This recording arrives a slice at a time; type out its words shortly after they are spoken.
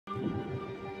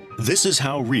This is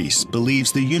how Rees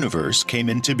believes the universe came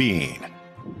into being.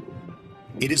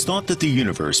 It is thought that the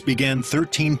universe began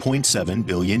 13.7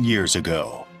 billion years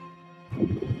ago.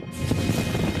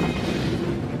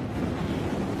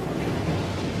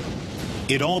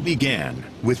 It all began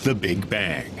with the Big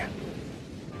Bang.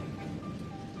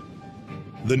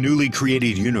 The newly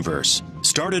created universe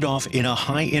started off in a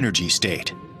high-energy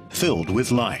state, filled with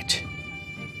light.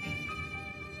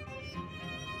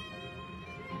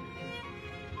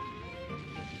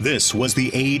 This was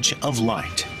the Age of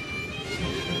Light.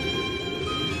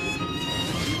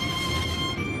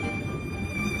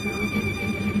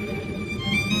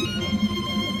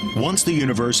 Once the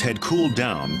universe had cooled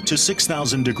down to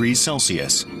 6,000 degrees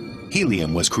Celsius,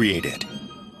 helium was created,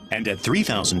 and at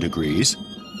 3,000 degrees,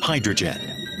 hydrogen.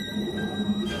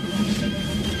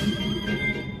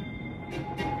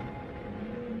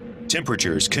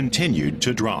 Temperatures continued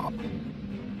to drop.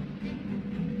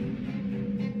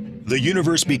 The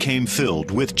universe became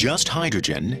filled with just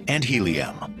hydrogen and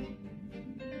helium.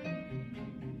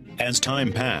 As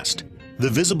time passed, the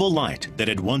visible light that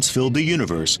had once filled the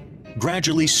universe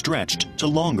gradually stretched to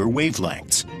longer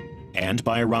wavelengths, and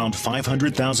by around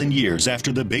 500,000 years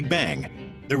after the Big Bang,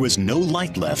 there was no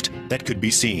light left that could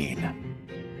be seen.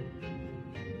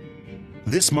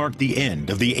 This marked the end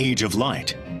of the Age of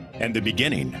Light and the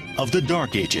beginning of the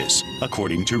Dark Ages,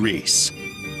 according to Rees.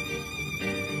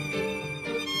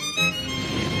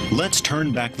 Let's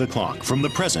turn back the clock from the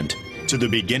present to the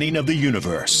beginning of the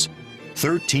universe,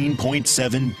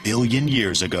 13.7 billion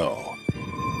years ago.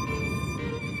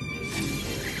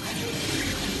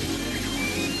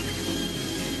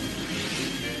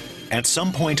 At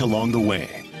some point along the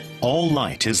way, all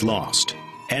light is lost,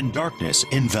 and darkness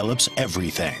envelops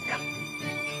everything.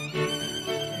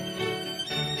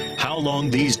 How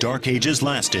long these dark ages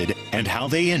lasted and how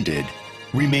they ended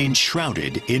remains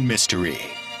shrouded in mystery.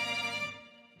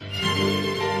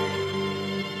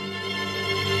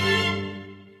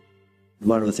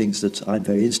 One of the things that I'm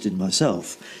very interested in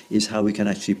myself is how we can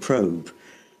actually probe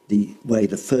the way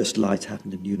the first light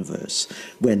happened in the universe,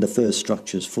 when the first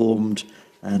structures formed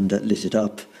and lit it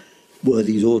up. Were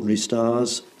these ordinary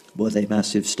stars? Were they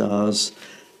massive stars?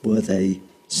 Were they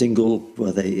single?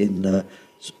 Were they in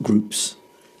groups?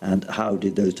 And how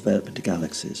did those develop into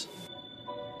galaxies?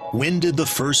 When did the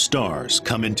first stars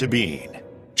come into being,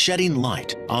 shedding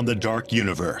light on the dark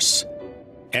universe?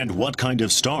 And what kind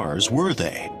of stars were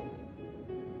they?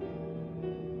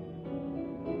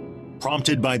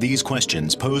 Prompted by these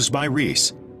questions posed by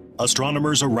Rees,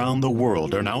 astronomers around the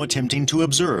world are now attempting to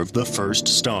observe the first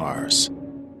stars.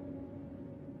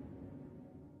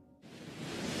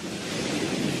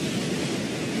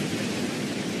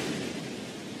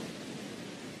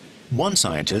 One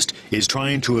scientist is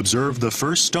trying to observe the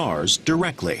first stars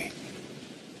directly.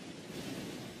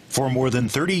 For more than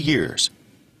 30 years,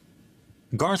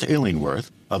 Garth Illingworth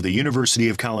of the University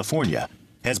of California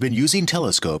has been using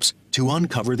telescopes to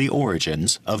uncover the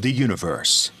origins of the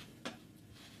universe.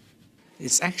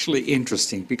 It's actually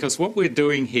interesting because what we're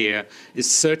doing here is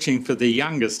searching for the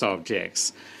youngest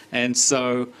objects. And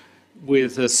so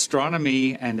with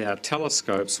astronomy and our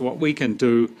telescopes, what we can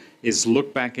do is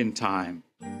look back in time.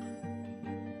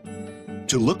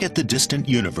 To look at the distant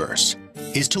universe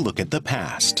is to look at the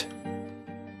past.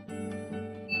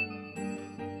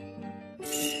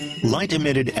 Light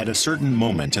emitted at a certain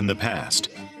moment in the past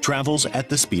travels at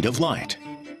the speed of light.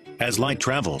 As light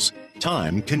travels,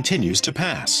 time continues to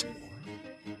pass.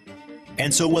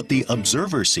 And so what the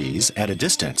observer sees at a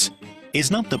distance is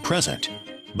not the present,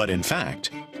 but in fact,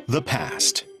 the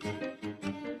past.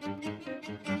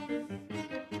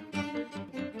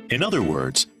 In other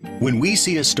words, when we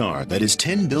see a star that is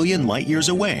 10 billion light years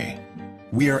away,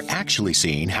 we are actually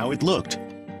seeing how it looked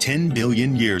 10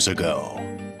 billion years ago.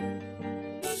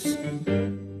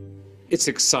 It's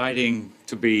exciting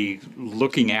to be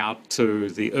looking out to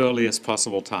the earliest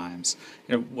possible times.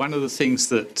 You know, one of the things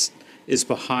that is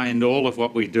behind all of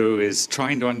what we do is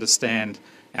trying to understand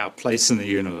our place in the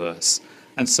universe.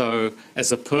 And so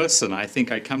as a person, I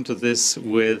think I come to this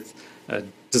with a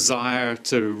desire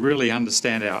to really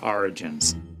understand our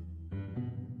origins.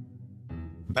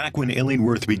 Back when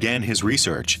Illingworth began his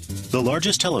research, the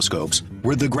largest telescopes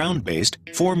were the ground-based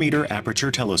 4-meter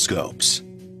aperture telescopes.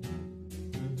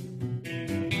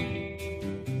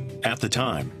 At the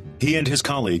time, he and his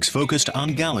colleagues focused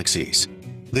on galaxies,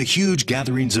 the huge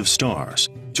gatherings of stars,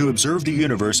 to observe the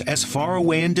universe as far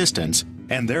away in distance,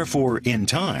 and therefore in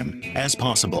time, as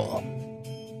possible.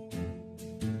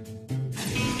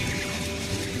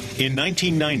 In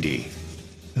 1990,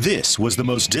 this was the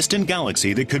most distant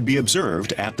galaxy that could be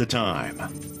observed at the time.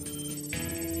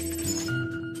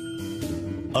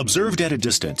 Observed at a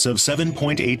distance of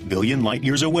 7.8 billion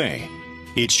light-years away,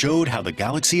 it showed how the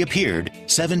galaxy appeared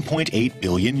 7.8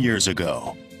 billion years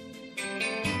ago.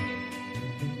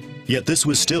 Yet this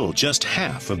was still just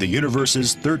half of the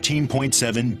universe's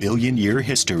 13.7 billion-year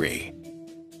history.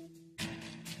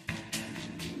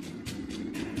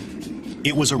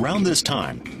 It was around this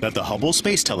time that the Hubble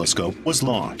Space Telescope was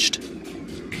launched.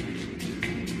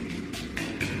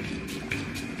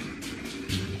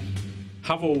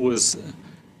 Hubble was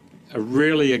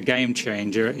really a game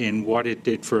changer in what it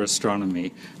did for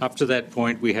astronomy. Up to that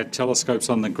point, we had telescopes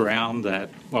on the ground that,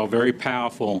 while very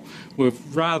powerful, were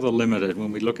rather limited.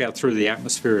 When we look out through the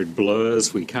atmosphere, it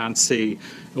blurs. We can't see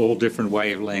all different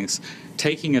wavelengths.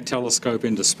 Taking a telescope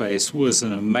into space was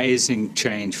an amazing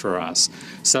change for us.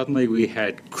 Suddenly, we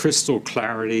had crystal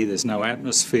clarity. There's no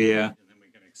atmosphere.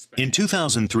 In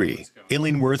 2003,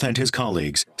 Illingworth and his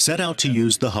colleagues set out to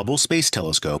use the Hubble Space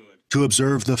Telescope to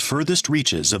observe the furthest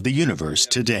reaches of the universe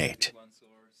to date.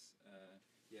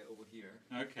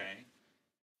 Okay.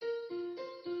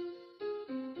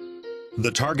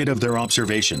 The target of their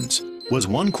observations was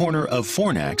one corner of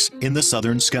Fornax in the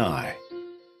southern sky.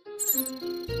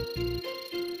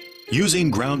 Using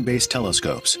ground-based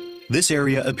telescopes, this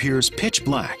area appears pitch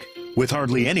black, with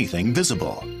hardly anything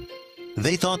visible.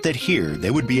 They thought that here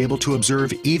they would be able to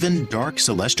observe even dark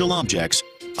celestial objects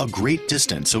a great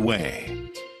distance away.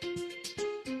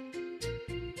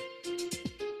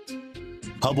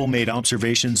 Hubble made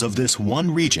observations of this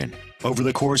one region over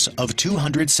the course of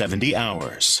 270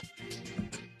 hours.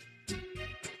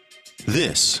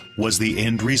 This was the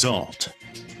end result.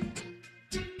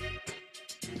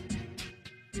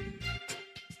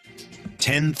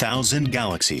 "10,000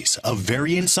 galaxies of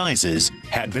varying sizes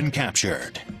had been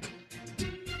captured.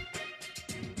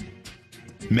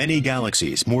 Many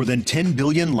galaxies more than 10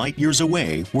 billion light-years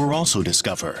away were also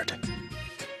discovered.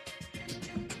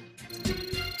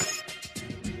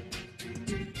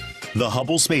 The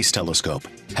Hubble Space Telescope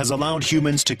has allowed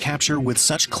humans to capture with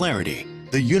such clarity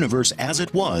the universe as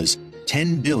it was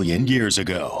 10 billion years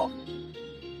ago.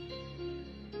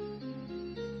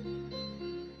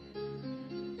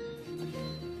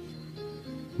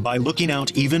 By looking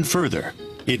out even further,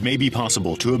 it may be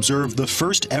possible to observe the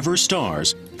first ever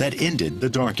stars that ended the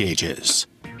Dark Ages.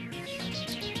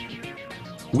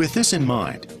 With this in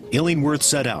mind, Illingworth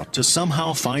set out to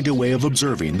somehow find a way of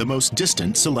observing the most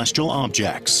distant celestial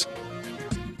objects.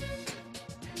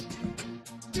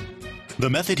 The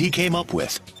method he came up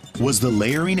with was the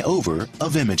layering over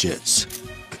of images.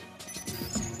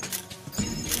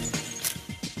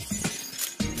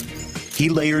 He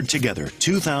layered together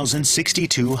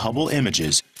 2,062 Hubble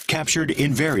images captured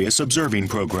in various observing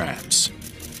programs.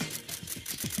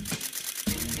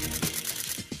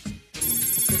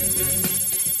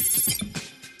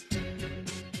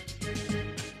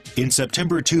 In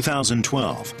September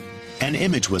 2012, an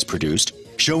image was produced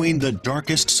showing the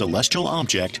darkest celestial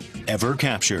object ever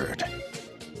captured.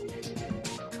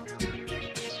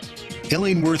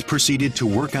 Illingworth proceeded to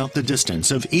work out the distance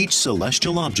of each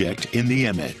celestial object in the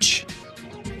image.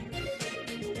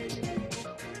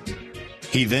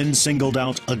 He then singled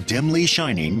out a dimly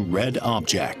shining red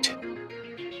object.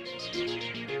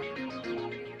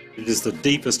 It is the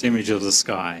deepest image of the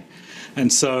sky.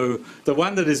 And so the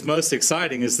one that is most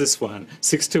exciting is this one,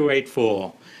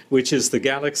 6284, which is the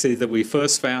galaxy that we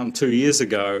first found 2 years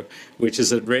ago, which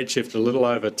is at redshift a little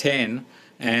over 10,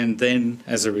 and then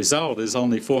as a result is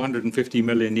only 450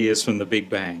 million years from the Big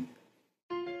Bang.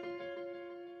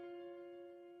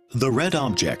 The red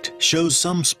object shows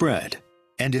some spread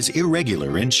and is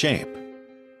irregular in shape.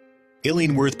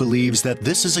 Illingworth believes that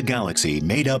this is a galaxy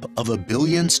made up of a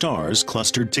billion stars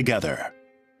clustered together.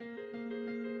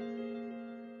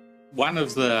 One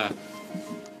of the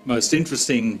most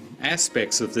interesting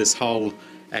aspects of this whole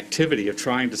activity of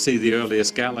trying to see the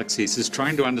earliest galaxies is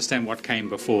trying to understand what came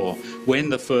before, when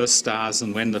the first stars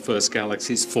and when the first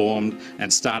galaxies formed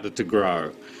and started to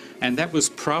grow. And that was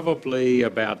probably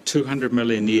about 200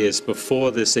 million years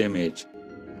before this image.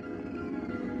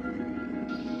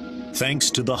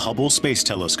 Thanks to the Hubble Space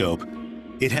Telescope,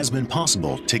 it has been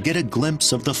possible to get a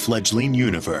glimpse of the fledgling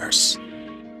universe.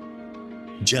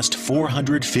 Just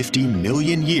 450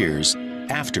 million years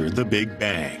after the Big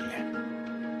Bang.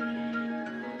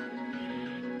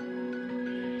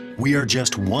 We are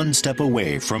just one step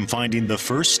away from finding the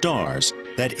first stars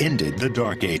that ended the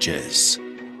Dark Ages.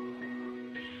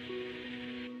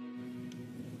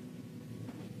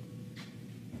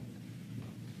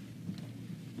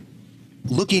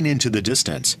 Looking into the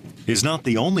distance is not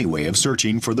the only way of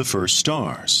searching for the first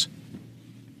stars.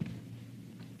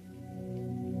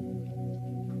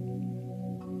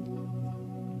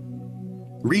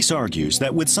 Rees argues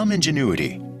that with some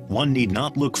ingenuity, one need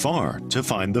not look far to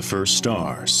find the first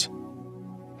stars.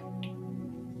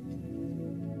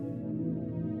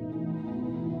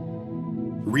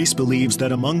 Rees believes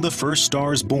that among the first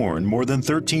stars born more than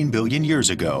 13 billion years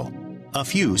ago, a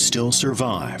few still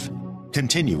survive,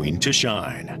 continuing to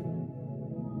shine.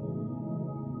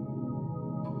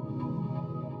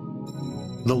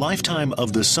 The lifetime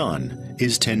of the Sun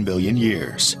is 10 billion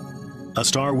years. A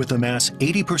star with a mass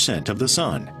 80% of the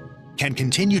Sun can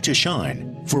continue to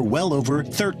shine for well over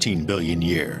 13 billion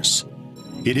years.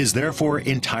 It is therefore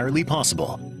entirely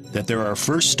possible that there are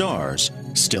first stars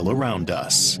still around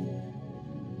us.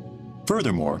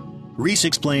 Furthermore, Rees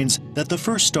explains that the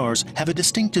first stars have a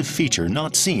distinctive feature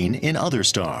not seen in other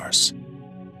stars.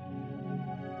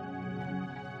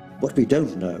 What we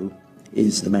don't know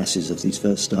is the masses of these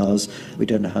first stars. We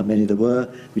don't know how many there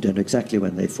were, we don't know exactly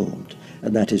when they formed,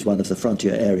 and that is one of the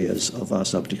frontier areas of our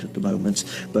subject at the moment.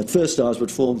 But first stars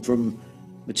would form from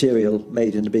material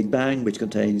made in the Big Bang, which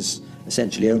contains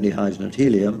essentially only hydrogen and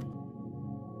helium.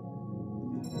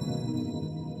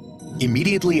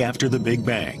 Immediately after the Big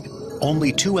Bang,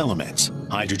 only two elements,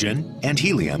 hydrogen and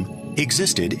helium,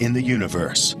 existed in the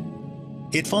universe.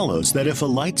 It follows that if a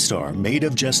light star made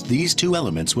of just these two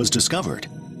elements was discovered,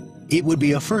 it would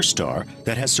be a first star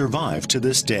that has survived to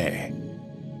this day.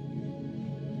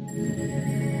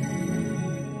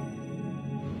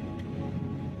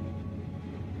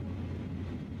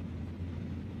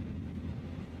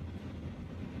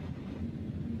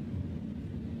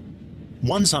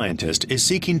 One scientist is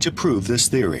seeking to prove this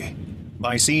theory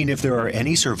by seeing if there are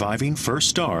any surviving first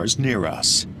stars near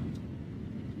us.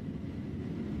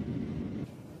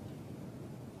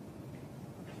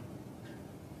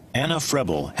 Anna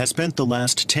Frebel has spent the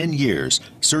last 10 years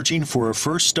searching for a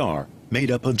first star made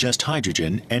up of just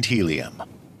hydrogen and helium.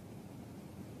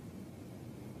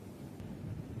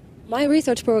 My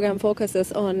research program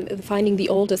focuses on finding the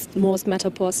oldest, most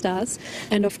matter-poor stars.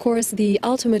 And of course, the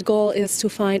ultimate goal is to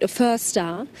find a first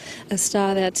star, a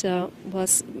star that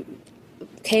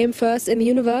came first in the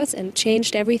universe and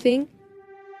changed everything.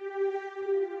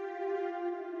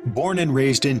 Born and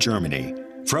raised in Germany,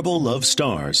 Frebel loved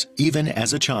stars even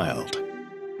as a child.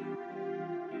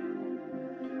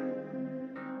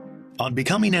 On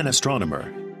becoming an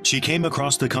astronomer, she came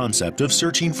across the concept of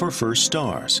searching for first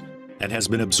stars and has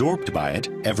been absorbed by it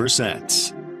ever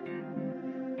since.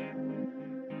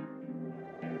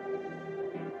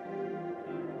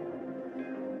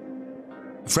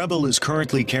 Frebel is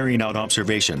currently carrying out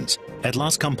observations at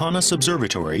Las Campanas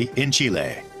Observatory in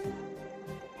Chile.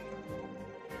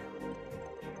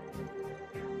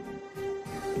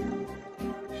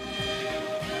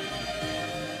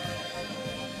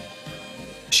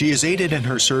 She is aided in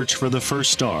her search for the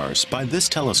first stars by this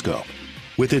telescope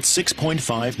with its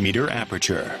 6.5-meter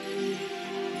aperture.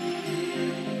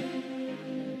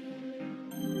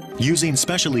 Using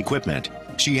special equipment,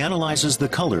 she analyzes the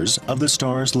colors of the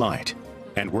star's light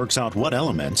and works out what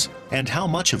elements and how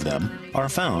much of them are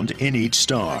found in each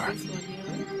star.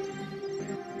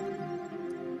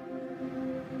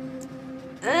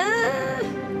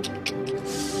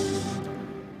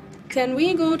 Can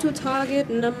we go to target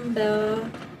number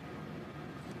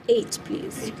 8,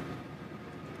 please?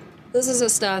 This is a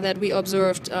star that we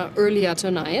observed earlier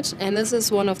tonight, and this is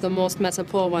one of the most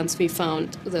matter-poor ones we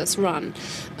found this run.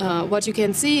 What you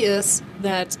can see is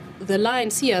that the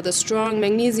lines here, the strong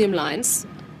magnesium lines,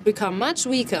 become much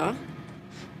weaker.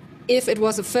 If it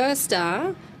was a first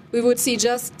star, we would see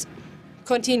just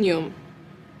continuum,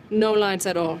 no lines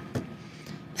at all.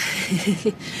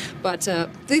 But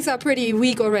these are pretty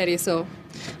weak already, so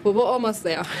we're almost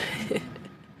there.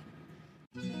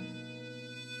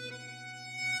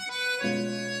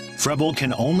 Frebel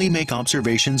can only make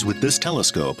observations with this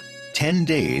telescope 10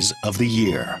 days of the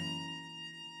year.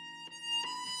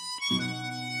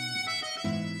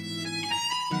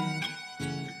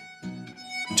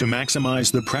 To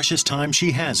maximize the precious time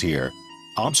she has here,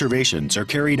 observations are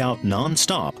carried out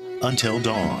non-stop until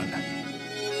dawn.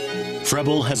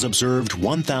 Frebel has observed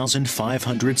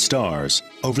 1,500 stars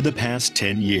over the past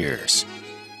 10 years,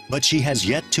 but she has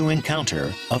yet to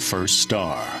encounter a first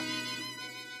star.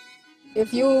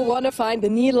 If you want to find the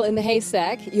needle in the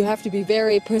haystack, you have to be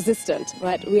very persistent,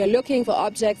 right? We are looking for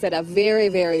objects that are very,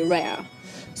 very rare.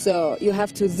 So you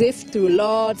have to sift through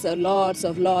lots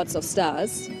of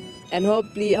stars, and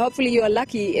hopefully you are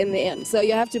lucky in the end. So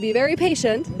you have to be very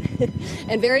patient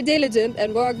and very diligent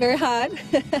and work very hard,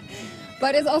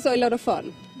 but it's also a lot of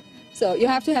fun. So you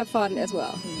have to have fun as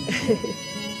well.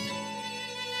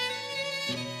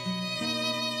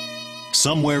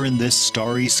 Somewhere in this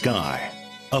starry sky,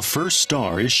 a first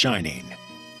star is shining,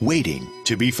 waiting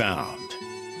to be found.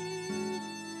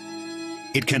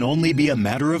 It can only be a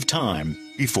matter of time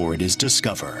before it is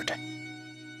discovered.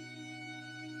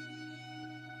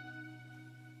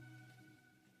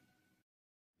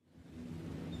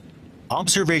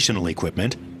 Observational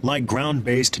equipment like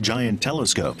ground-based giant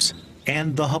telescopes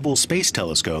and the Hubble Space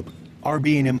Telescope are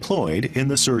being employed in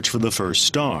the search for the first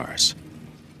stars.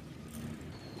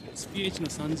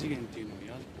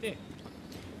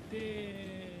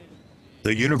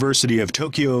 The University of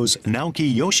Tokyo's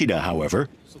Naoki Yoshida, however,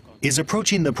 is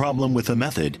approaching the problem with a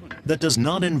method that does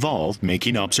not involve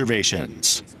making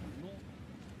observations.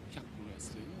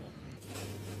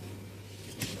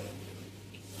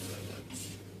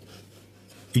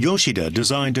 Yoshida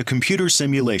designed a computer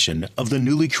simulation of the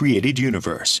newly created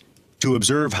universe to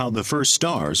observe how the first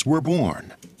stars were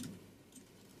born.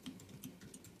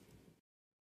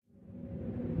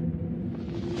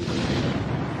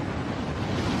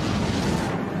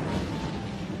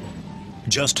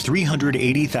 Just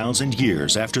 380,000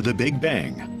 years after the Big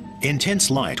Bang,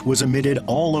 intense light was emitted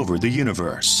all over the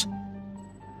universe.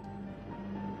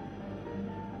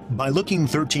 By looking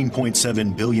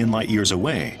 13.7 billion light-years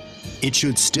away, it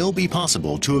should still be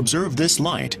possible to observe this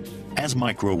light as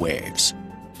microwaves.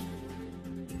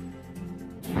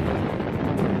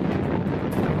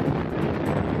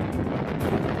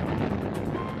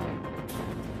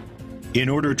 In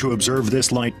order to observe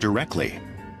this light directly,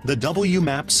 the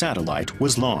WMAP satellite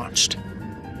was launched.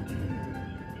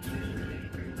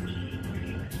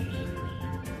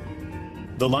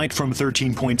 The light from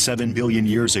 13.7 billion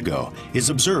years ago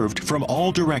is observed from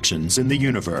all directions in the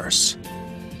universe.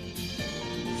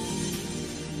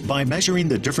 By measuring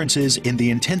the differences in the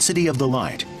intensity of the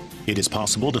light, it is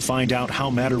possible to find out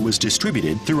how matter was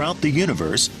distributed throughout the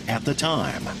universe at the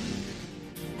time.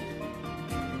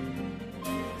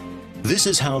 This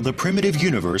is how the primitive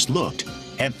universe looked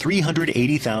at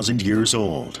 380,000 years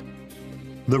old.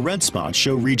 The red spots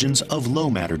show regions of low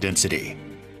matter density,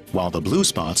 while the blue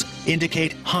spots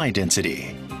indicate high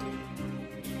density.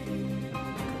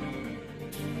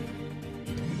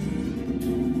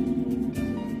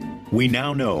 We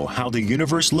now know how the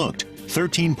universe looked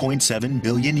 13.7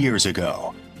 billion years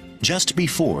ago, just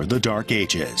before the Dark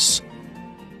Ages.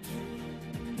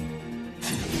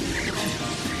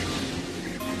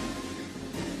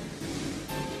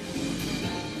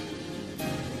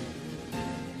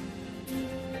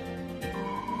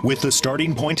 With the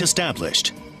starting point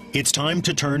established, it's time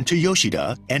to turn to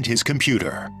Yoshida and his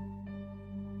computer.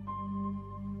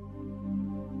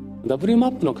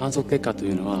 WMAP の観測結果とい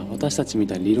うのは、私たちみ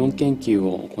たいに理論研究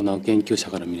を行う研究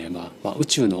者から見れば、宇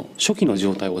宙の初期の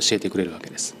状態を教えてくれるわけ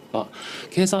です。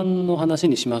計算の話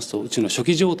にしますと、宇宙の初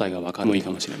期状態が分かるもいいか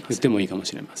もしれません。言ってもいいかも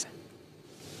しれません。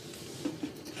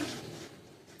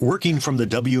Working from the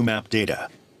WMAP data,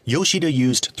 Yoshida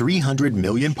used 300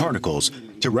 million particles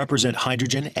to represent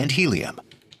hydrogen and helium,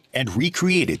 and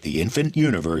recreated the infant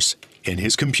universe in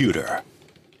his computer.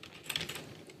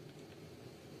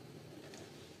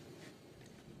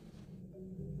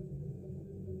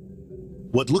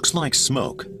 What looks like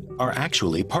smoke are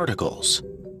actually particles.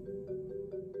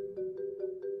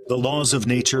 The laws of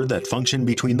nature that function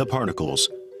between the particles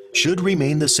should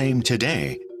remain the same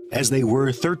today as they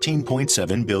were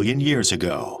 13.7 billion years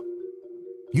ago.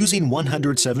 Using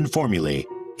 107 formulae,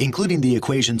 including the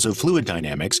equations of fluid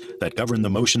dynamics that govern the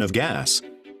motion of gas,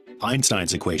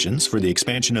 Einstein's equations for the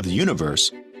expansion of the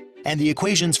universe, and the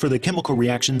equations for the chemical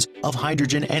reactions of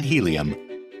hydrogen and helium,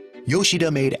 Yoshida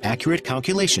made accurate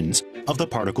calculations of the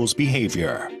particles'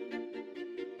 behavior.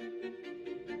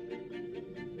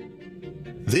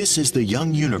 This is the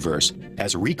young universe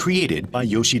as recreated by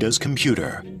Yoshida's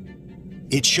computer.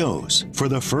 It shows, for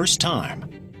the first time,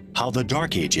 how the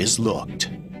Dark Ages looked.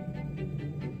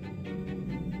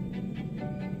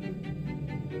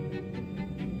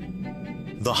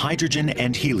 The hydrogen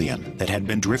and helium that had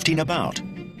been drifting about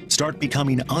start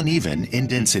becoming uneven in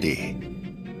density.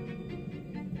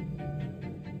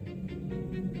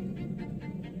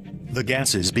 The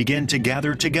gases begin to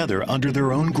gather together under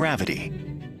their own gravity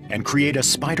and create a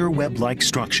spider web-like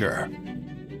structure.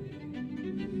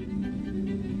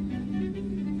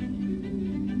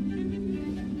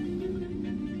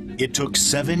 It took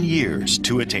 7 years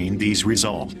to attain these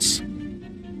results.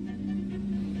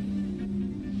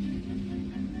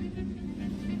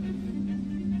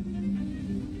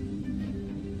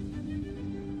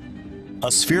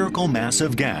 A spherical mass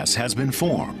of gas has been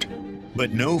formed,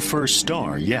 but no first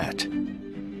star yet.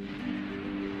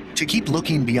 To keep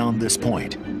looking beyond this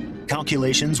point,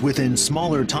 calculations within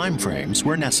smaller time frames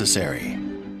were necessary.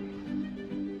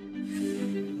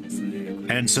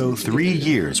 And so 3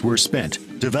 years were spent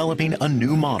developing a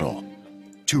new model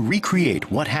to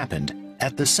recreate what happened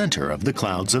at the center of the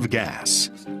clouds of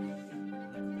gas.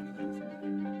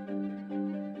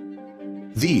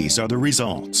 These are the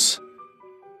results.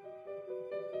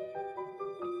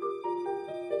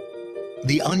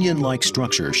 The onion-like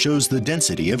structure shows the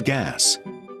density of gas.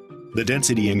 The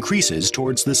density increases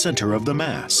towards the center of the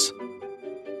mass.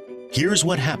 Here's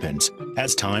what happens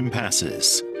as time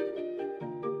passes.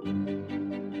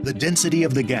 The density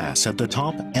of the gas at the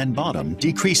top and bottom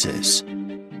decreases.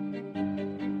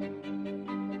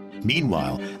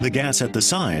 Meanwhile, the gas at the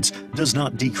sides does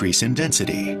not decrease in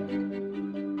density.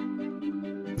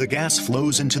 The gas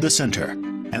flows into the center,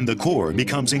 and the core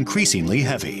becomes increasingly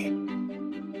heavy.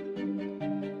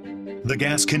 The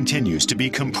gas continues to be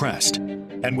compressed,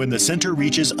 and when the center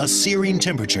reaches a searing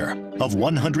temperature of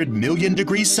 100 million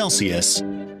degrees Celsius,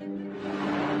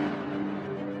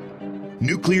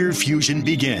 nuclear fusion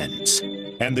begins,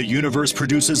 and the universe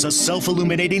produces a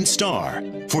self-illuminating star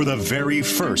for the very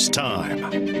first time.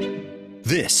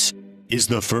 This is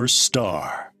the first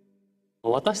star.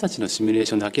 私たちのシミュレー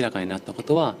ションで明らかになったこ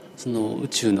とは、その宇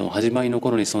宙の始まりの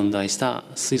頃に存在した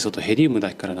水素とヘリウムだ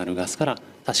けからなるガスから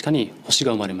確かに星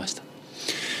が生まれました。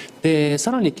で、さ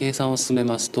らに計算を進め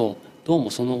ますと、どうも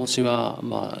その星は、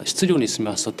質量にし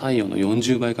ますと太陽の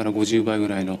40倍から50倍ぐ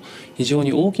らいの非常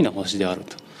に大きな星である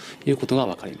ということが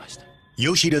分かりました。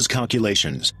Yoshida's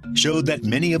calculations showed that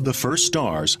many of the first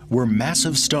stars were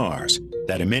massive stars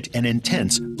that emit an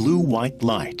intense blue-white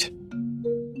light.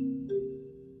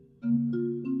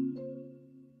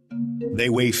 They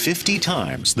weigh 50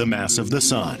 times the mass of the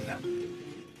sun,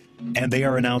 and they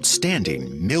are an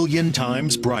outstanding 1,000,000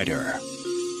 times brighter.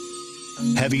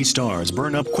 Heavy stars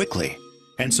burn up quickly,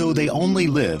 and so they only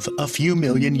live a few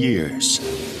million years.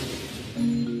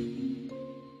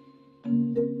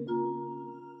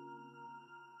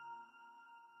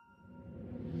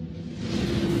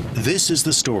 This is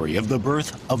the story of the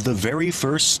birth of the very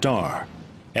first star,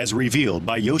 as revealed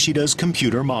by Yoshida's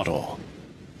computer model.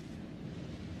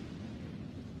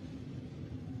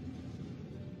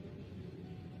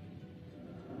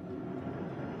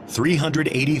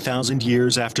 "380,000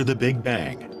 years after the Big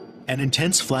Bang, an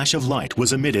intense flash of light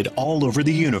was emitted all over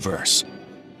the universe.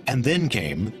 And then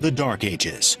came the Dark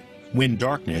Ages, when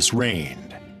darkness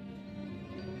reigned.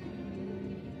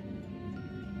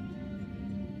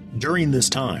 During this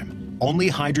time, only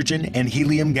hydrogen and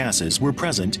helium gases were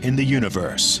present in the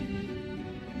universe.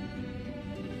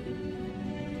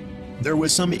 There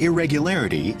was some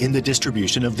irregularity in the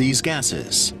distribution of these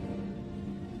gases.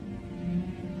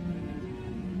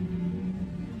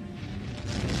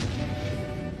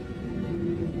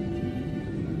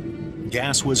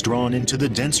 Gas was drawn into the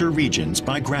denser regions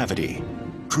by gravity,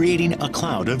 creating a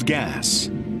cloud of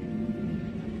gas.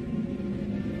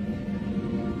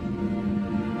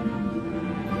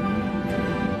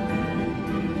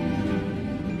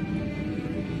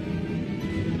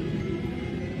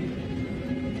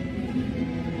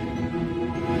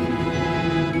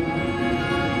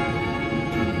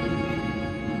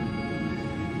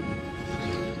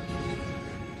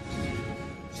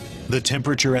 The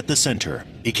temperature at the center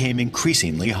became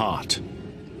increasingly hot.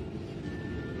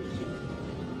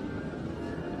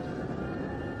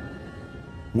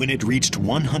 When it reached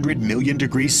 100 million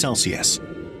degrees Celsius,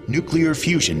 nuclear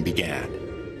fusion began,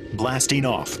 blasting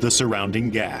off the surrounding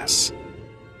gas.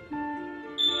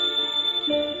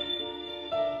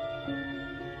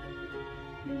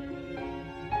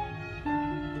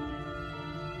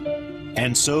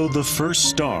 And so the first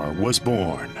star was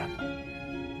born.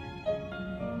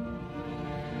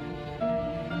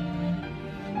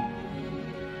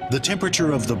 The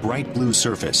temperature of the bright blue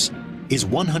surface is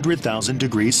 100,000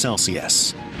 degrees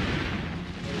Celsius.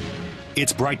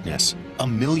 Its brightness,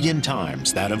 1,000,000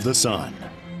 times that of the sun.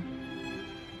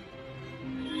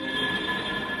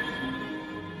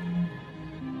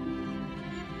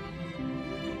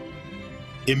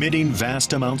 Emitting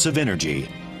vast amounts of energy,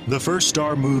 the first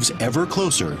star moves ever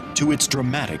closer to its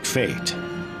dramatic fate.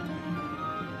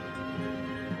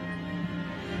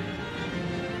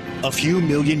 A few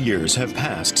million years have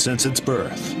passed since its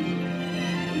birth.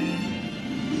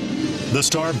 The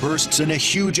star bursts in a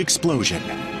huge explosion,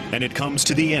 and it comes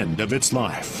to the end of its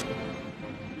life.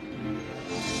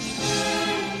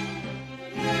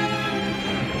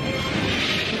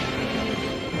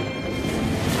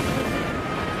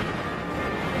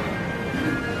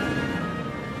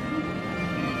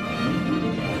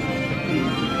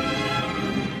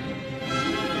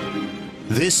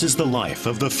 This is the life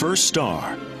of the first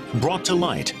star, brought to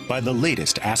light by the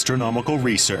latest astronomical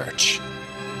research.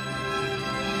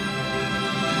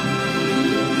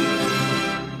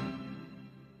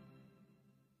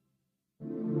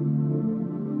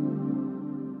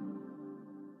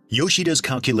 Yoshida's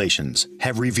calculations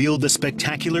have revealed the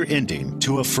spectacular ending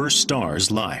to a first star's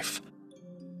life.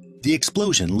 The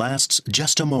explosion lasts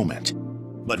just a moment,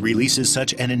 but releases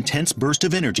such an intense burst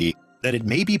of energy that it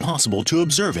may be possible to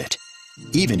observe it,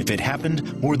 even if it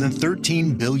happened more than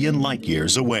 13 billion light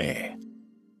years away.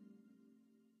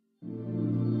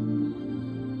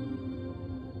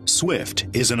 SWIFT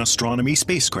is an astronomy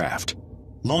spacecraft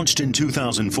launched in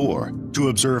 2004 to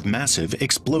observe massive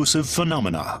explosive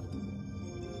phenomena.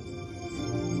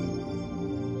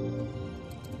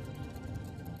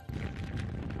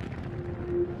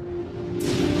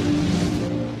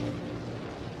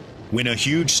 When a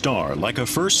huge star like a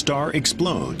first star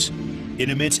explodes, it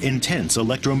emits intense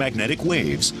electromagnetic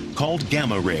waves called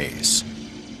gamma rays.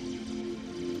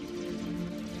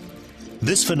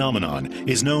 This phenomenon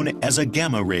is known as a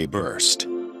gamma ray burst.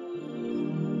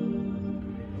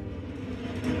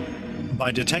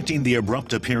 By detecting the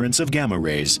abrupt appearance of gamma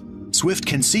rays, SWIFT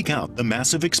can seek out the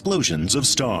massive explosions of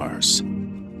stars.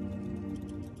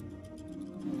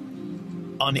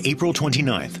 On April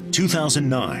 29,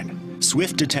 2009,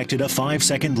 SWIFT detected a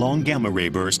 5-second-long gamma ray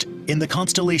burst in the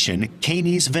constellation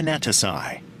Canes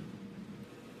Venatici.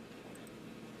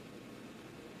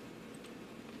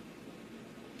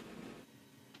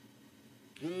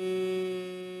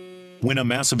 When a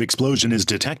massive explosion is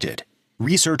detected,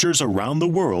 researchers around the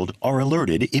world are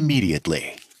alerted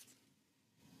immediately.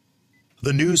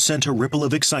 The news sent a ripple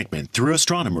of excitement through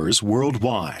astronomers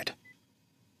worldwide.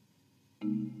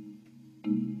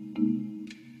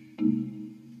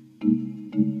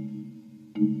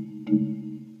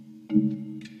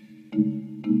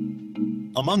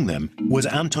 Among them was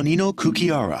Antonino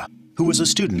Cucchiara, who was a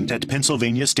student at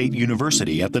Pennsylvania State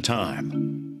University at the time.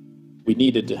 We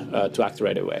needed to act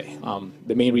right away.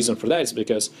 The main reason for that is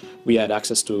because we had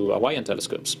access to Hawaiian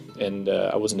telescopes, and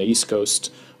I was in the East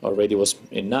Coast already. It was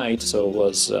in night, so it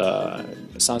was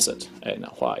sunset in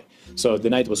Hawaii. So the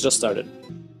night was just started.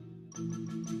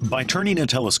 By turning a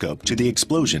telescope to the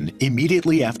explosion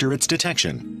immediately after its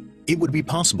detection, it would be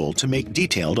possible to make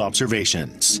detailed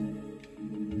observations.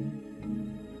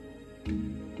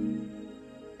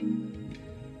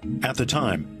 At the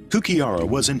time, Cucchiara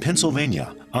was in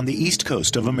Pennsylvania on the east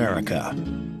coast of America.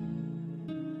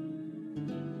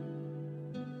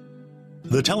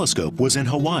 The telescope was in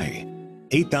Hawaii,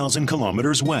 8,000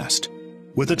 kilometers west,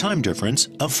 with a time difference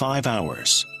of 5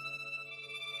 hours.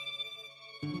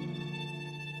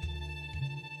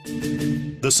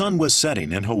 The sun was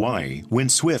setting in Hawaii when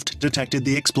SWIFT detected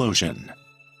the explosion.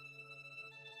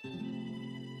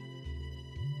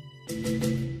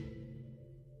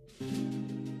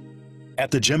 At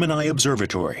the Gemini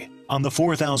Observatory, on the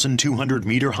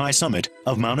 4,200-meter-high summit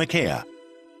of Mauna Kea,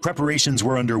 preparations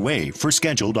were underway for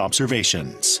scheduled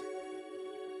observations.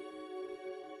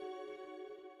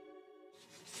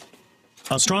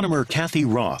 Astronomer Kathy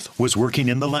Roth was working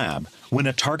in the lab when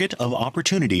a target of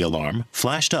opportunity alarm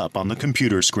flashed up on the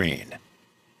computer screen.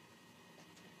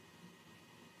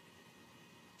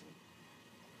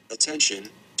 Attention,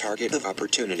 target of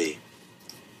opportunity.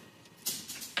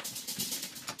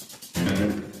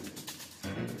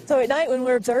 So at night when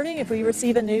we're observing, if we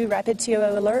receive a new rapid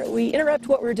TOO alert, we interrupt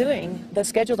what we're doing, the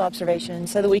scheduled observation,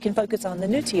 so that we can focus on the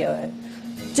new TOO,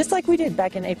 just like we did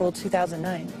back in April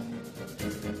 2009.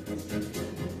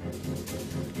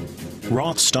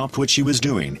 Roth stopped what she was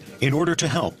doing in order to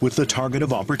help with the target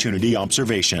of opportunity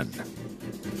observation.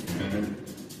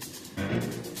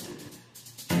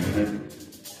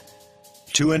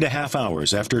 Two and a half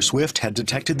hours after SWIFT had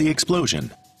detected the explosion,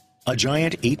 a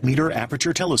giant 8-meter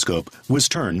aperture telescope was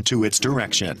turned to its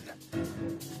direction.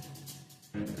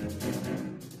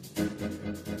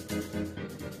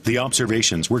 The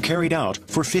observations were carried out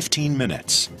for 15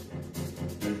 minutes.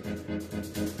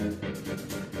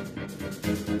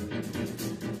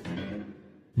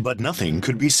 But nothing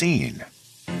could be seen.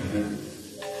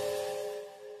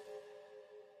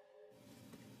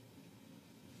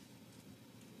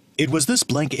 It was this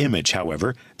blank image,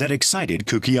 however, that excited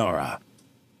Cucchiara.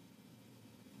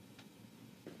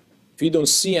 If you don't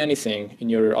see anything in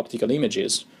your optical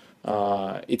images,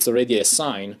 it's already a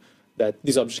sign that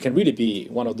this object can really be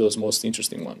one of those most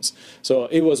interesting ones. So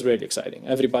it was really exciting.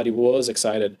 Everybody was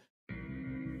excited.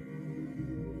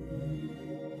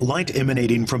 Light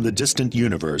emanating from the distant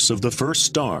universe of the first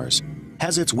stars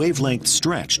has its wavelength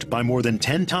stretched by more than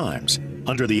 10 times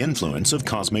under the influence of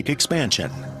cosmic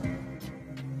expansion.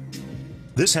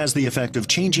 This has the effect of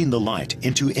changing the light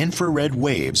into infrared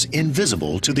waves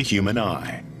invisible to the human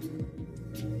eye.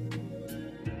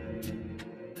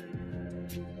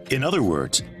 In other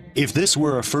words, if this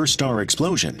were a first star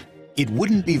explosion, it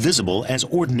wouldn't be visible as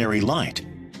ordinary light,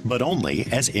 but only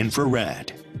as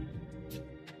infrared.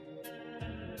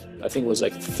 I think it was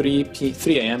like 3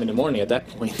 a.m. in the morning at that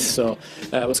point. So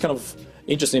it was kind of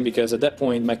interesting because at that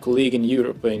point my colleague in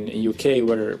Europe and in UK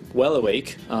were well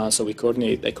awake, so I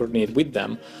coordinated with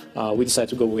them. We decided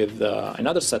to go with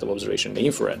another set of observation, the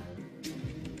infrared.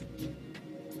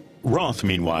 Roth,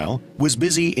 meanwhile, was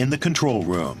busy in the control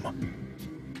room.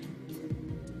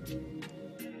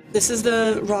 This is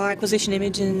the raw acquisition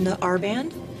image in the R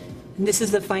band, and this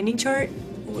is the finding chart.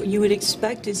 What you would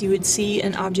expect is you would see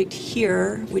an object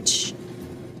here, which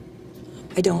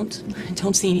I don't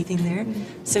see anything there.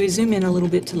 So we zoom in a little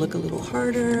bit to look a little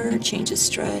harder, change the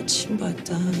stretch,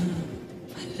 but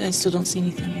I still don't see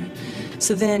anything here.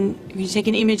 So then if you take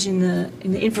an image in the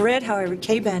infrared, however,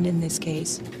 K-band in this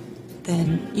case,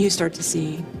 then you start to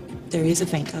see there is a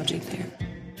faint object there.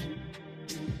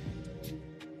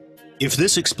 If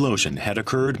this explosion had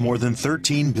occurred more than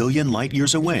 13 billion light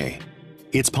years away,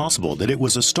 it's possible that it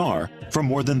was a star from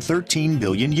more than 13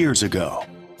 billion years ago.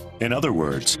 In other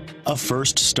words, a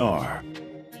first star.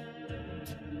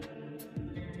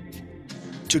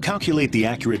 To calculate the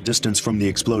accurate distance from the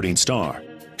exploding star,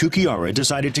 Kukihara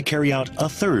decided to carry out a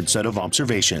third set of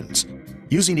observations,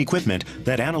 using equipment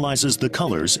that analyzes the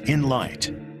colors in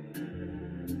light.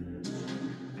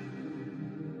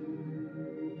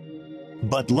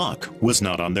 But luck was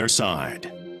not on their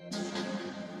side.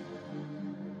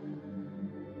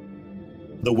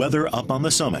 The weather up on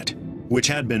the summit, which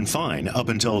had been fine up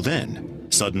until then,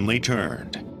 suddenly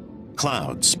turned.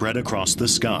 Clouds spread across the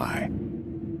sky.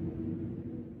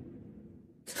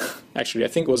 Actually, I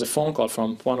think it was a phone call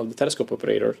from one of the telescope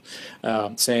operators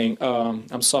saying,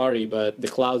 I'm sorry, but the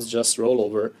clouds just roll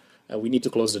over. We need to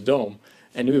close the dome.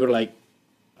 And we were like,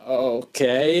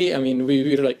 okay. I mean,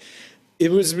 we were like, it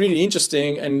was really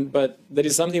interesting, but there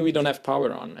is something we don't have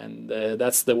power on, and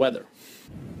that's the weather.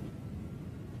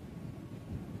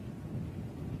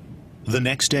 The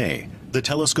next day, the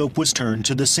telescope was turned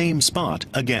to the same spot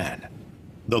again.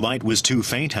 The light was too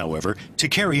faint, however, to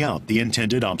carry out the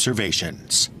intended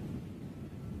observations.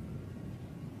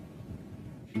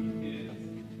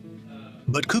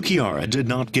 But Kukihara did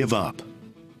not give up.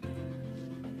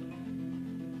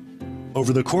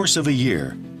 Over the course of a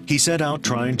year, he set out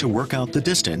trying to work out the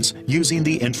distance using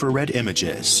the infrared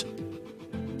images.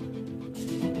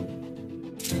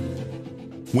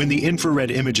 When the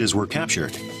infrared images were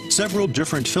captured, several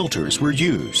different filters were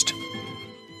used.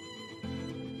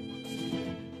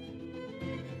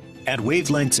 At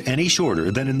wavelengths any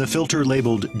shorter than in the filter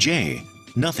labeled J,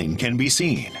 nothing can be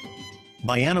seen.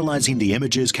 By analyzing the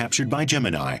images captured by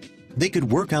Gemini, they could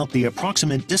work out the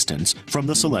approximate distance from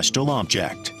the celestial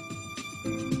object.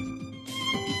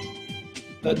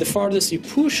 The farthest you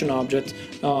push an object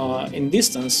in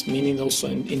distance, meaning also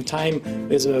in time,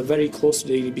 is very close to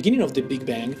the beginning of the Big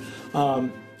Bang,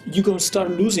 you're going to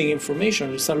start losing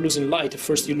information, you start losing light.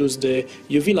 First you lose the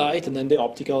UV light and then the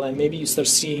optical, and maybe you start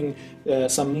seeing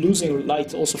some losing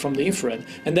light also from the infrared.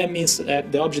 And that means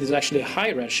that the object is actually a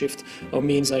high redshift, or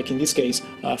means, like in this case,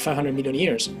 500 million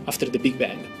years after the Big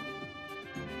Bang.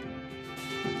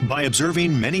 By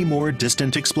observing many more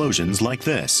distant explosions like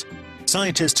this,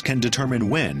 scientists can determine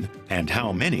when and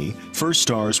how many first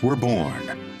stars were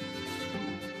born.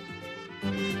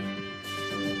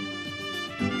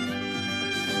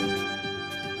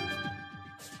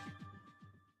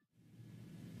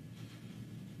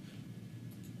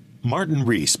 Martin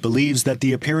Rees believes that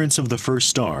the appearance of the first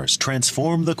stars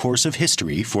transformed the course of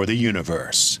history for the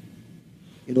universe.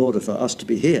 In order for us to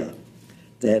be here,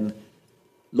 then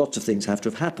lots of things have to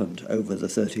have happened over the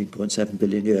 13.7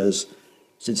 billion years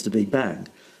since the Big Bang.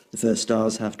 The first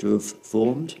stars have to have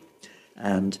formed,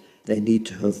 and they need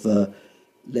to have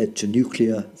led to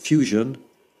nuclear fusion,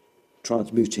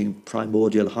 transmuting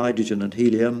primordial hydrogen and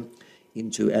helium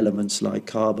into elements like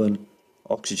carbon,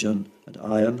 oxygen, and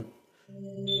iron.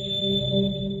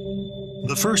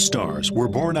 The first stars were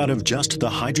born out of just the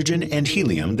hydrogen and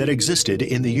helium that existed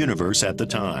in the universe at the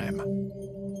time.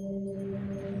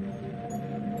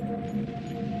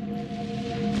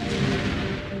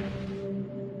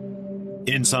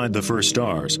 Inside the first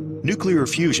stars, nuclear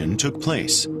fusion took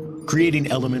place,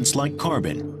 creating elements like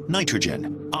carbon,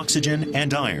 nitrogen, oxygen,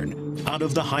 and iron out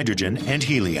of the hydrogen and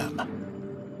helium.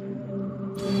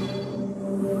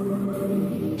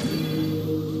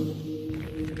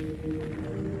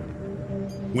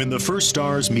 When the first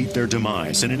stars meet their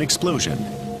demise in an explosion,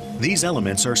 these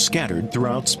elements are scattered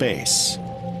throughout space.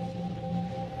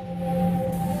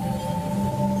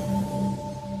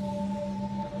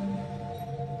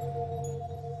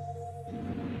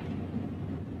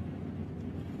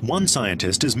 One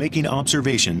scientist is making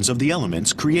observations of the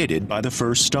elements created by the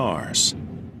first stars.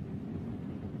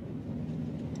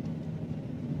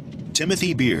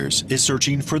 Timothy Beers is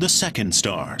searching for the second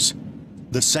stars,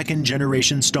 the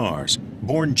second-generation stars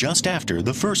born just after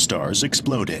the first stars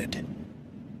exploded.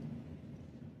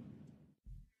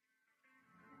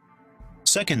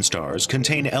 Second stars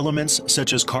contain elements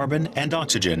such as carbon and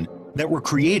oxygen that were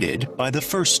created by the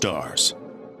first stars.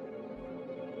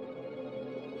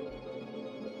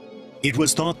 It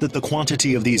was thought that the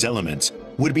quantity of these elements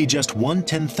would be just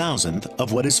 1/10,000th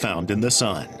of what is found in the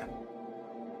Sun.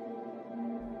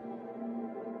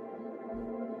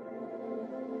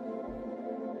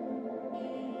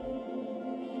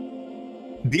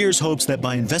 Beers hopes that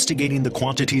by investigating the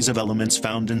quantities of elements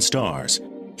found in stars,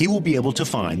 he will be able to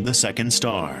find the second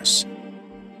stars.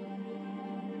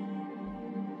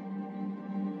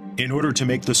 In order to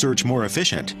make the search more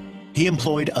efficient, he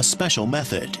employed a special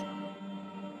method.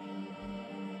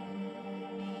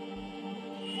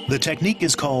 The technique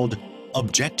is called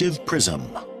objective prism.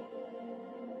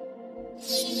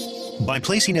 By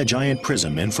placing a giant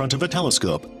prism in front of a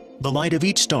telescope, the light of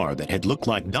each star that had looked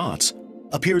like dots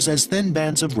appears as thin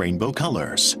bands of rainbow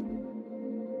colors.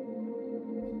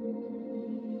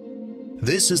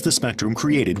 This is the spectrum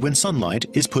created when sunlight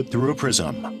is put through a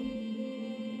prism.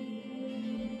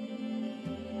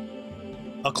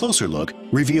 A closer look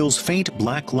reveals faint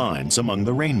black lines among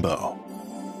the rainbow.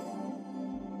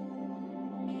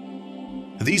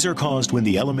 These are caused when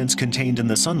the elements contained in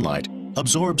the sunlight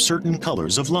absorb certain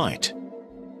colors of light.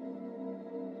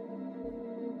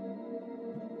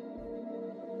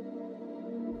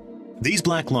 These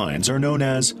black lines are known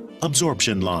as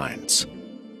absorption lines.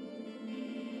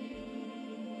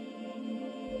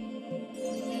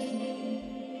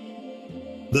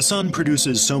 The Sun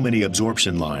produces so many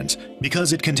absorption lines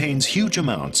because it contains huge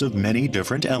amounts of many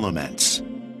different elements.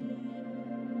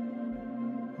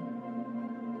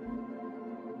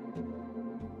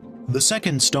 The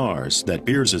second stars that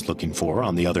Beers is looking for,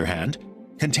 on the other hand,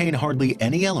 contain hardly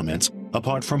any elements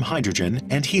apart from hydrogen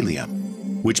and helium,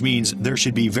 which means there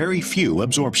should be very few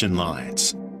absorption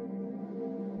lines.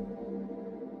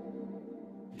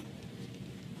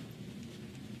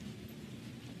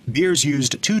 Beers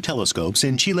used 2 telescopes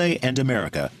in Chile and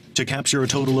America to capture a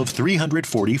total of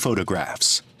 340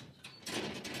 photographs.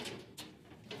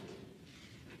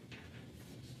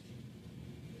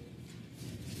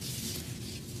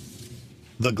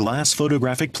 The glass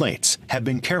photographic plates have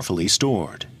been carefully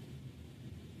stored.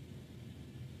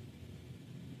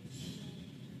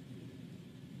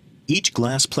 Each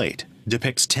glass plate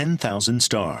depicts 10,000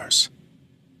 stars.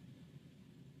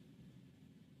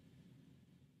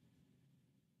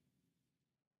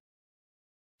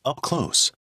 Up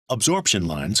close, absorption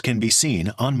lines can be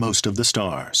seen on most of the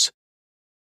stars.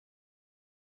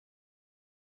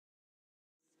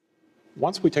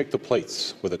 Once we take the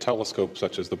plates with a telescope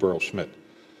such as the Burrell-Schmidt,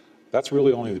 that's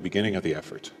really only the beginning of the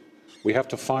effort. We have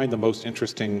to find the most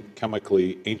interesting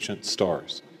chemically ancient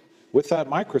stars. With that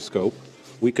microscope,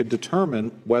 we could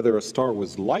determine whether a star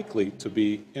was likely to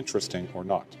be interesting or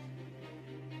not.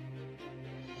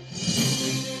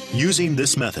 Using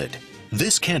this method,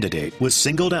 this candidate was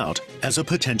singled out as a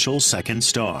potential second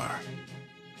star.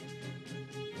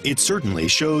 It certainly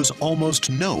shows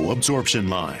almost no absorption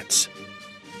lines.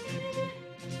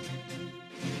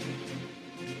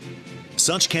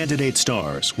 Such candidate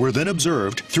stars were then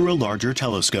observed through a larger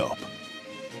telescope.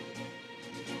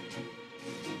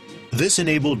 This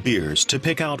enabled Beers to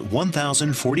pick out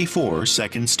 1,044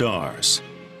 second stars.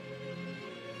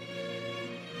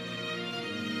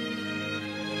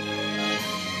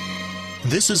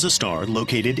 This is a star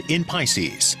located in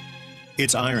Pisces.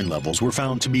 Its iron levels were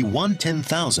found to be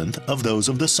 1/10,000th of those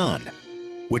of the Sun,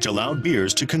 which allowed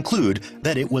Beers to conclude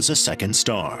that it was a second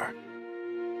star.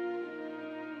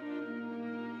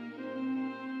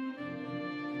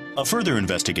 A further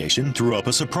investigation threw up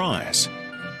a surprise.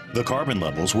 The carbon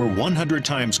levels were 100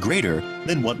 times greater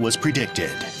than what was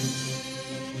predicted.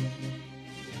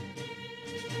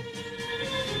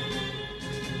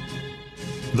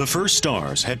 The first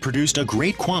stars had produced a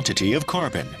great quantity of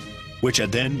carbon, which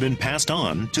had then been passed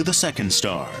on to the second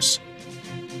stars.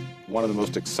 One of the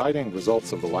most exciting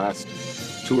results of the last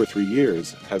 2 or 3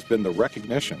 years has been the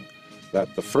recognition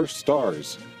that the first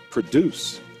stars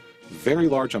produce very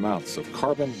large amounts of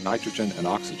carbon, nitrogen, and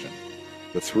oxygen,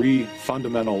 the 3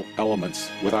 fundamental elements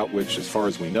without which, as far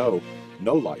as we know,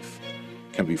 no life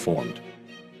can be formed.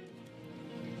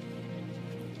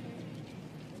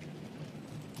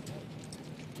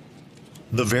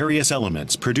 The various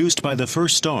elements produced by the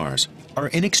first stars are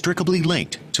inextricably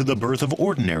linked to the birth of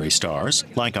ordinary stars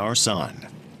like our Sun.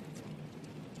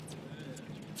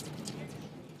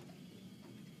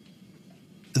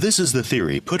 This is the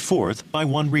theory put forth by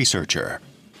one researcher.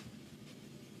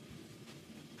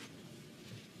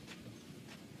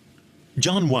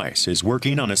 John Weiss is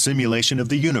working on a simulation of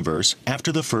the universe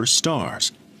after the first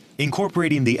stars,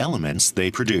 incorporating the elements they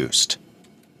produced.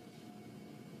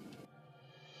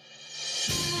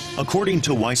 According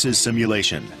to Weiss's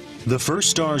simulation, the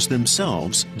first stars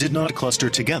themselves did not cluster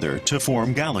together to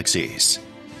form galaxies.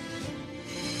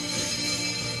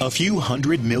 A few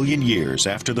 100 million years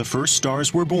after the first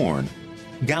stars were born,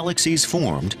 galaxies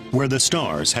formed where the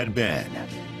stars had been.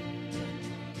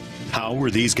 How were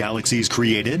these galaxies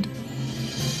created?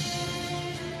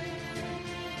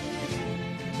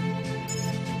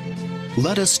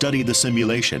 Let us study the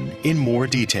simulation in more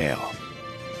detail.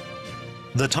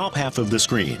 The top half of the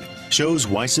screen shows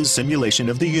Weiss's simulation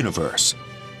of the universe,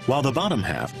 while the bottom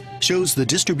half shows the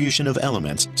distribution of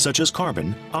elements such as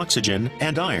carbon, oxygen,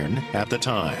 and iron at the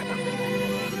time.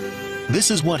 This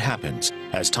is what happens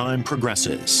as time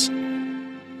progresses.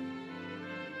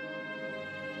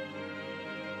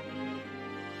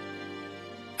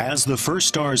 As the first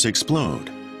stars explode,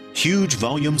 huge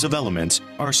volumes of elements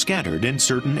are scattered in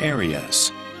certain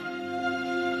areas.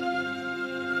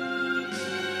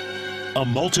 A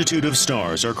multitude of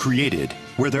stars are created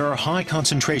where there are high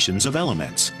concentrations of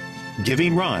elements,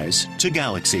 giving rise to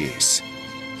galaxies.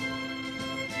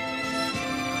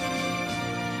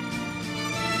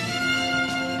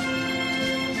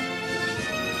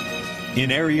 In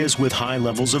areas with high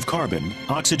levels of carbon,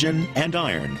 oxygen, and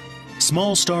iron,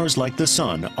 small stars like the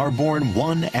Sun are born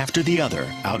one after the other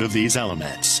out of these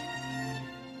elements.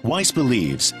 Weiss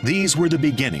believes these were the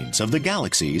beginnings of the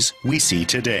galaxies we see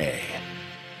today.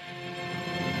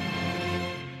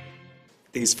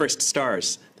 These first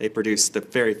stars, they produced the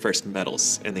very first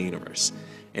metals in the universe.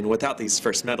 And without these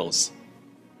first metals,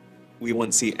 we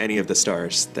wouldn't see any of the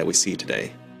stars that we see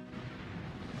today.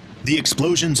 The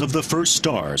explosions of the first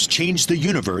stars changed the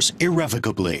universe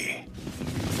irrevocably.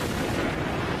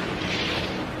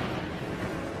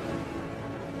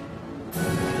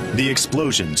 The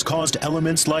explosions caused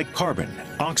elements like carbon,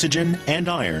 oxygen, and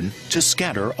iron to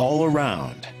scatter all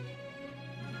around.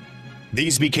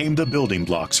 These became the building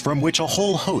blocks from which a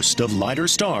whole host of lighter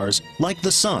stars, like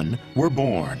the Sun, were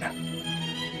born.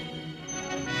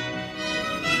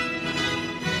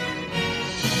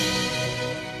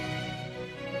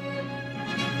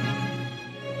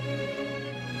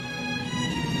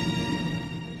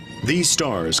 These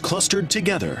stars clustered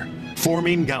together,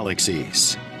 forming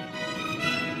galaxies.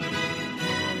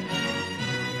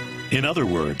 In other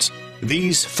words,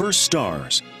 these first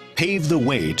stars paved the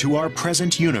way to our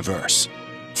present universe,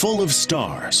 full of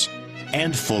stars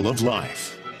and full of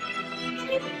life.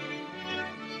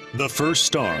 The first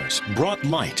stars brought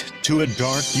light to a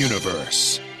dark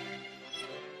universe.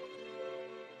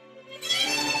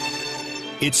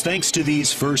 It's thanks to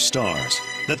these first stars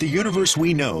that the universe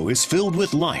we know is filled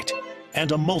with light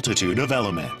and a multitude of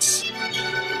elements.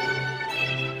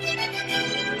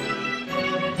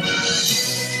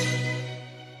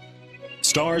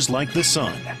 Stars like the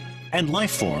Sun and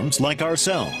life forms like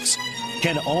ourselves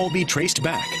can all be traced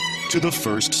back to the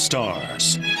first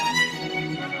stars.